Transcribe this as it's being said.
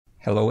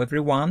Hello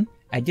everyone!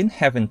 I didn't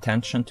have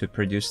intention to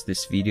produce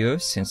this video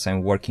since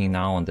I'm working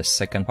now on the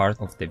second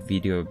part of the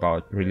video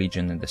about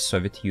religion in the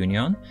Soviet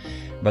Union,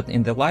 but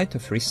in the light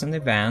of recent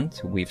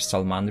event with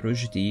Salman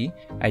Rushdie,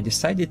 I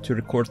decided to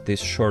record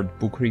this short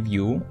book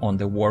review on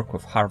the work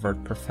of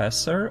Harvard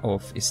Professor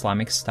of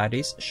Islamic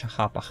Studies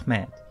Shahab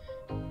Ahmed.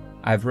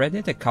 I've read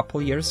it a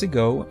couple years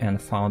ago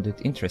and found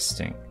it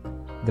interesting.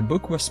 The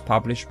book was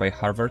published by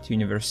Harvard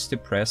University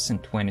Press in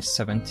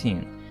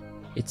 2017.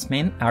 Its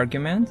main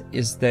argument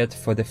is that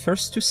for the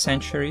first 2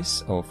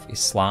 centuries of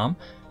Islam,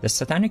 the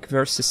Satanic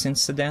Verses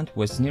incident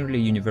was nearly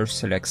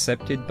universally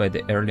accepted by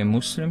the early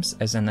Muslims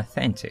as an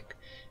authentic,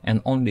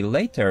 and only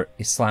later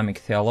Islamic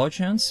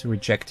theologians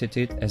rejected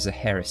it as a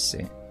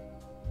heresy.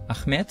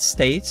 Ahmed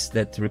states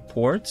that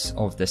reports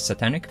of the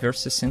Satanic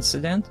Verses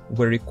incident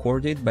were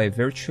recorded by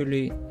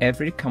virtually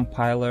every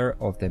compiler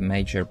of the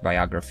major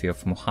biography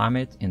of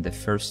Muhammad in the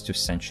first 2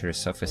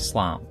 centuries of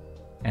Islam,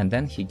 and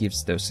then he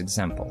gives those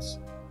examples.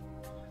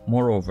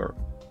 Moreover,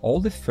 all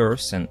the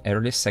 1st and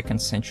early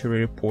 2nd century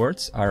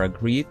reports are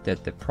agreed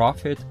that the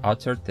Prophet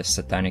uttered the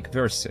Satanic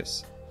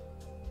Verses.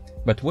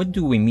 But what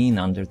do we mean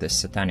under the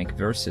Satanic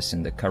Verses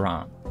in the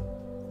Quran?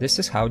 This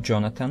is how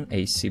Jonathan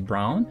A.C.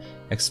 Brown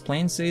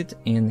explains it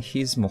in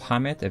his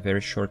Muhammad, a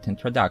Very Short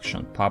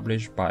Introduction,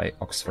 published by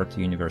Oxford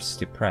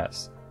University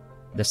Press.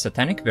 The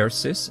Satanic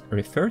Verses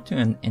refer to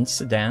an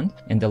incident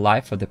in the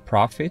life of the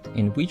Prophet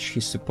in which he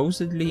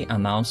supposedly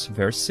announced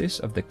verses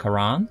of the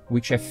Quran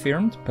which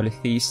affirmed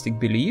polytheistic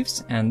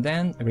beliefs and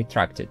then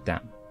retracted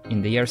them.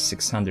 In the year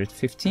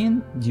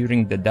 615,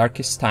 during the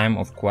darkest time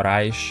of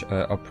Quraysh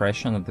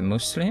oppression of the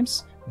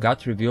Muslims,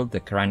 God revealed the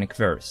Quranic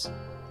verse.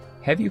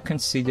 Have you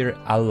considered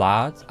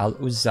al-Lat,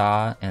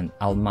 al-Uzza, and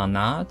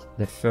al-Manat,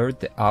 the third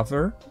the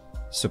other,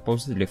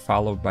 supposedly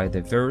followed by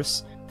the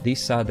verse,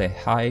 "These are the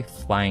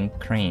high-flying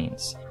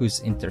cranes,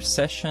 whose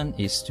intercession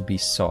is to be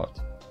sought."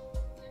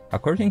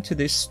 According to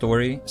this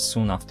story,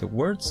 soon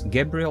afterwards,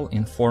 Gabriel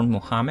informed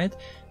Muhammad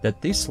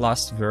that this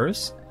last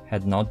verse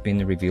had not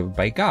been revealed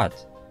by God.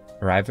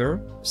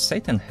 Rather,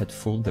 Satan had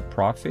fooled the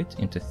prophet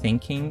into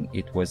thinking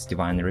it was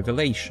divine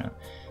revelation.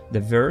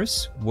 The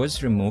verse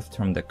was removed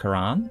from the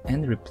Quran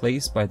and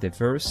replaced by the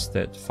verse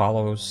that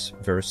follows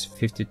verse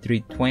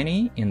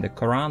 53:20 in the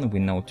Quran we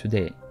know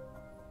today.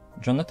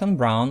 Jonathan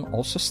Brown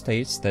also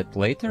states that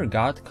later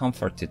God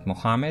comforted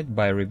Muhammad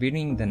by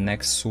revealing the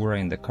next surah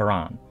in the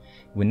Quran.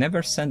 "We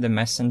never send a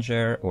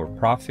messenger or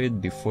prophet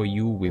before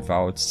you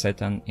without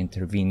Satan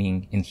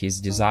intervening in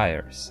his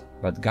desires,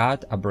 but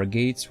God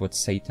abrogates what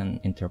Satan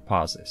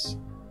interposes."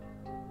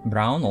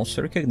 Brown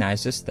also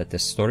recognizes that the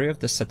story of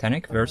the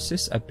Satanic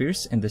Verses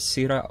appears in the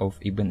Sirah of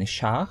Ibn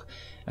Ishaq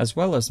as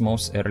well as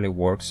most early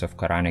works of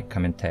Quranic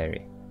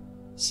commentary.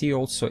 See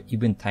also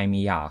Ibn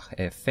Taymiyyah,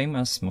 a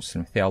famous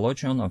Muslim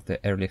theologian of the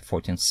early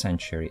 14th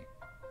century.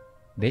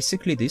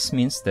 Basically, this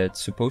means that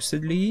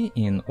supposedly,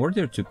 in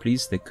order to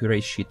please the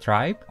Qurayshi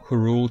tribe, who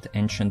ruled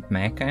ancient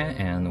Mecca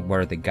and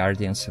were the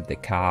guardians of the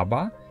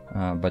Kaaba,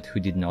 but who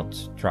did not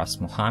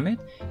trust Muhammad,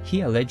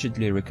 he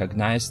allegedly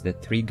recognized the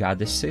 3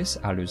 goddesses,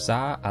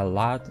 al-Uzza,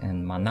 al-Lat,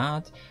 and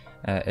Manat,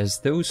 as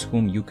those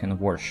whom you can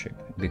worship,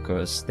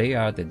 because they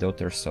are the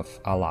daughters of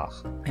Allah,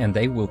 and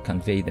they will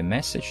convey the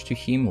message to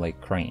him like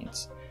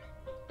cranes.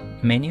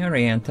 Many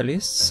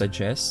Orientalists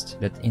suggest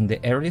that in the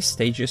early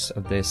stages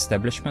of the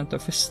establishment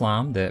of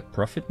Islam, the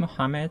Prophet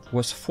Muhammad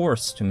was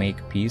forced to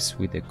make peace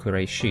with the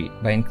Qurayshi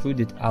by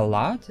including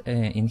al-Lat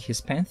in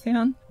his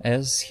pantheon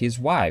as his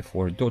wife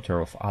or daughter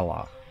of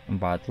Allah.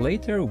 But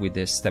later, with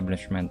the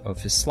establishment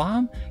of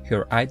Islam,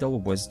 her idol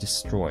was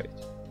destroyed.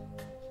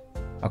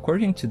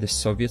 According to the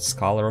Soviet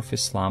scholar of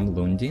Islam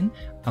Lundin,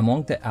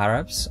 among the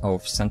Arabs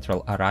of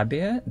Central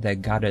Arabia, the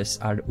goddess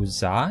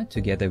al-Uzza,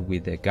 together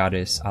with the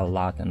goddess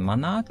al-Lat and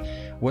Manat,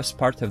 was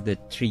part of the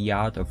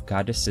triad of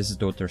goddesses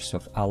daughters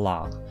of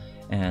Allah.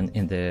 And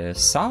in the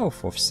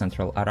south of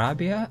Central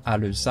Arabia,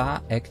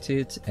 al-Uzza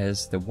acted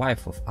as the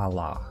wife of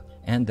Allah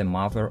and the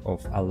mother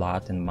of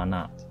al-Lat and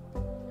Manat.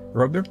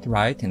 Robert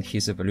Wright, in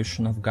his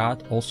Evolution of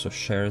God, also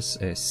shares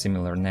a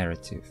similar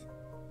narrative.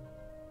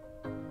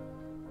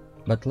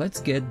 But let's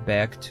get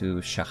back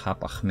to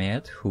Shahab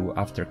Ahmed, who,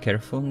 after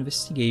careful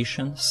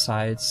investigation,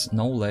 cites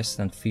no less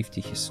than 50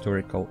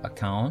 historical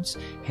accounts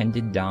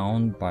handed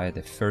down by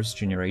the first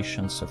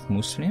generations of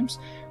Muslims,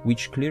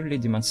 which clearly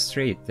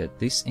demonstrate that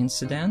this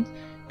incident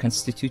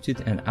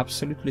constituted an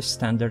absolutely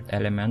standard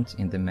element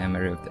in the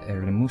memory of the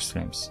early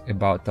Muslims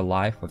about the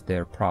life of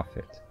their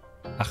prophet.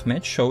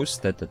 Ahmed shows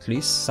that at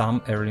least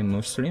some early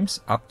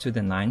Muslims up to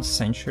the 9th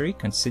century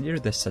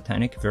considered the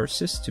Satanic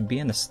Verses to be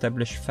an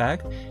established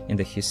fact in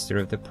the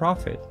history of the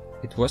Prophet.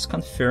 It was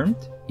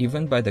confirmed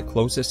even by the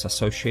closest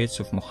associates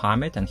of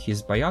Muhammad and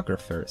his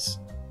biographers.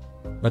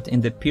 But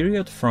in the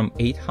period from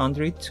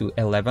 800 to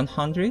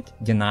 1100,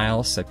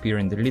 denials appear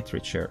in the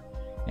literature,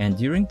 and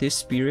during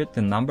this period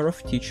the number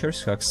of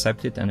teachers who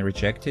accepted and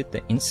rejected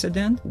the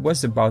incident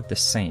was about the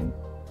same.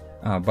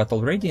 But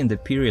already in the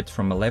period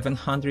from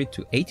 1100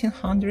 to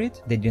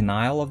 1800, the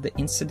denial of the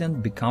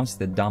incident becomes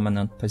the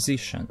dominant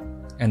position,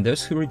 and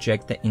those who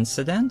reject the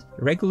incident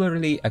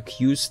regularly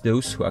accuse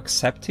those who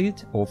accept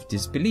it of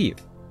disbelief.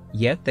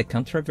 Yet the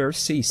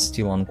controversy is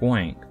still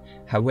ongoing.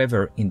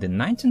 However, in the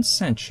 19th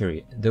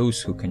century,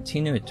 those who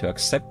continued to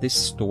accept this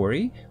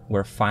story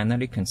were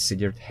finally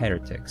considered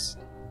heretics.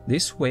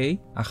 This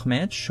way,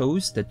 Ahmed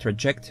shows the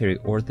trajectory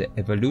or the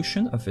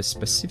evolution of a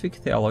specific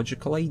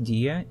theological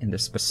idea in the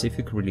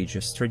specific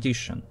religious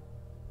tradition.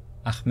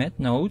 Ahmed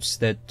notes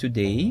that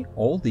today,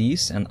 all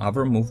these and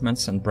other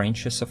movements and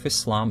branches of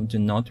Islam do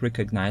not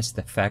recognize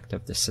the fact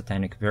of the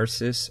Satanic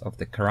Verses of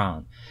the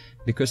Quran,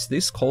 because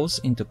this calls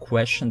into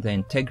question the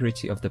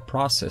integrity of the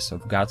process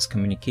of God's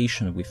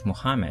communication with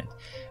Muhammad,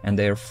 and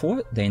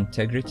therefore the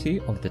integrity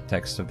of the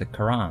text of the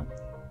Quran.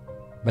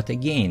 But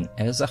again,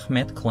 as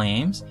Ahmed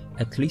claims,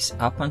 at least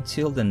up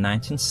until the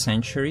 19th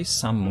century,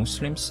 some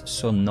Muslims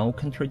saw no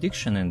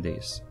contradiction in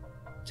this.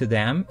 To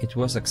them, it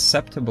was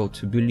acceptable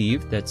to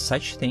believe that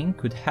such thing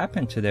could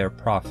happen to their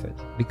prophet,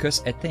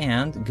 because at the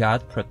end,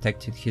 God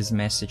protected his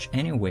message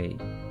anyway.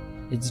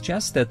 It's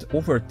just that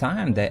over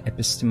time, the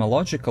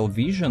epistemological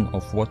vision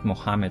of what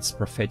Muhammad's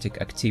prophetic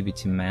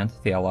activity meant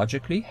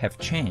theologically have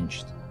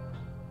changed.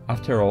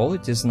 After all,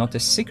 it is not a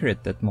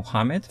secret that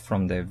Muhammad,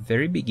 from the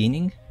very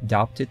beginning,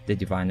 doubted the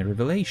divine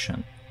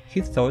revelation. He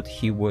thought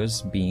he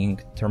was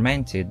being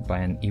tormented by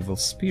an evil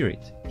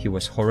spirit. He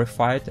was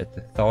horrified at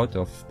the thought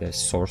of the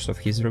source of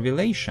his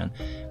revelation,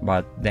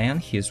 but then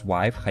his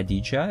wife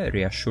Khadija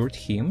reassured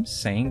him,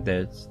 saying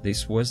that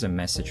this was a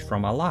message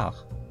from Allah.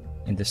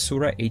 In the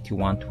Surah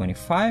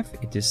 81:25,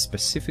 it is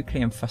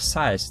specifically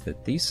emphasized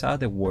that these are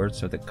the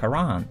words of the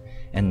Quran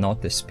and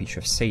not the speech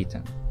of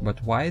Satan.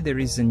 But why there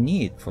is a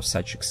need for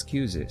such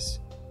excuses?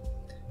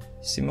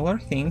 Similar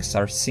things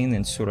are seen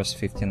in Surahs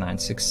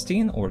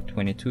 59:16 or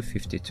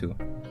 22:52.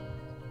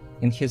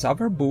 In his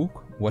other book,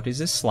 What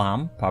is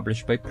Islam,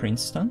 published by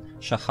Princeton,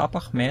 Shahab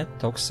Ahmed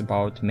talks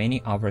about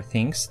many other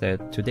things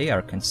that today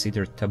are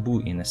considered taboo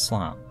in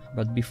Islam,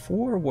 but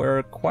before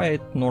were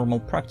quite normal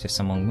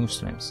practice among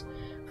Muslims.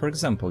 For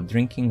example,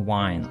 drinking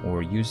wine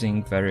or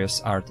using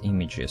various art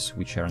images,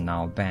 which are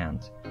now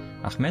banned.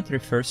 Ahmed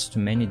refers to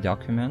many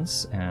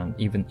documents and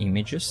even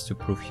images to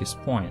prove his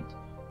point.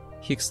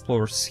 He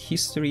explores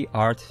history,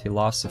 art,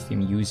 philosophy,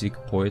 music,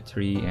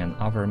 poetry, and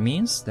other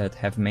means that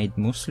have made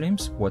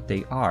Muslims what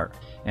they are,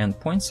 and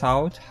points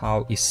out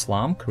how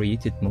Islam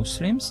created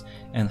Muslims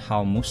and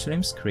how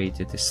Muslims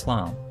created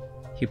Islam.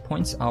 He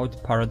points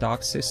out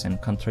paradoxes and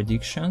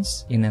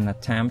contradictions in an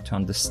attempt to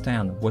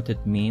understand what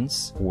it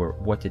means or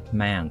what it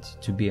meant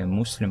to be a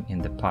Muslim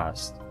in the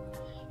past.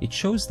 It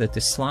shows that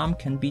Islam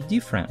can be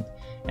different,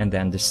 and the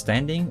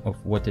understanding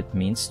of what it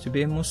means to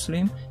be a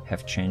Muslim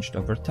have changed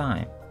over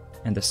time.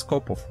 And the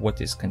scope of what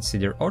is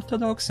considered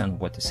orthodox and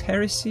what is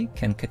heresy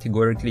can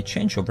categorically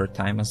change over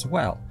time as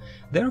well.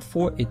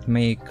 Therefore, it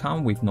may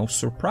come with no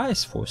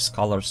surprise for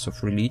scholars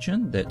of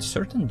religion that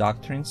certain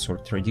doctrines or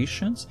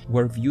traditions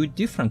were viewed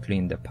differently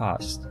in the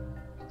past.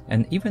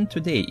 And even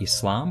today,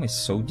 Islam is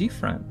so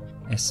different.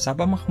 As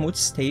Saba Mahmoud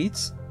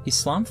states,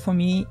 Islam for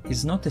me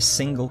is not a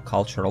single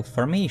cultural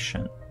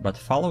formation, but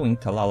following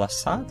Talal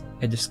Asad,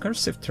 a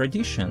discursive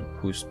tradition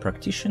whose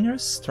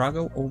practitioners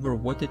struggle over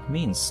what it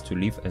means to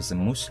live as a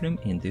Muslim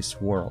in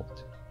this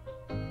world.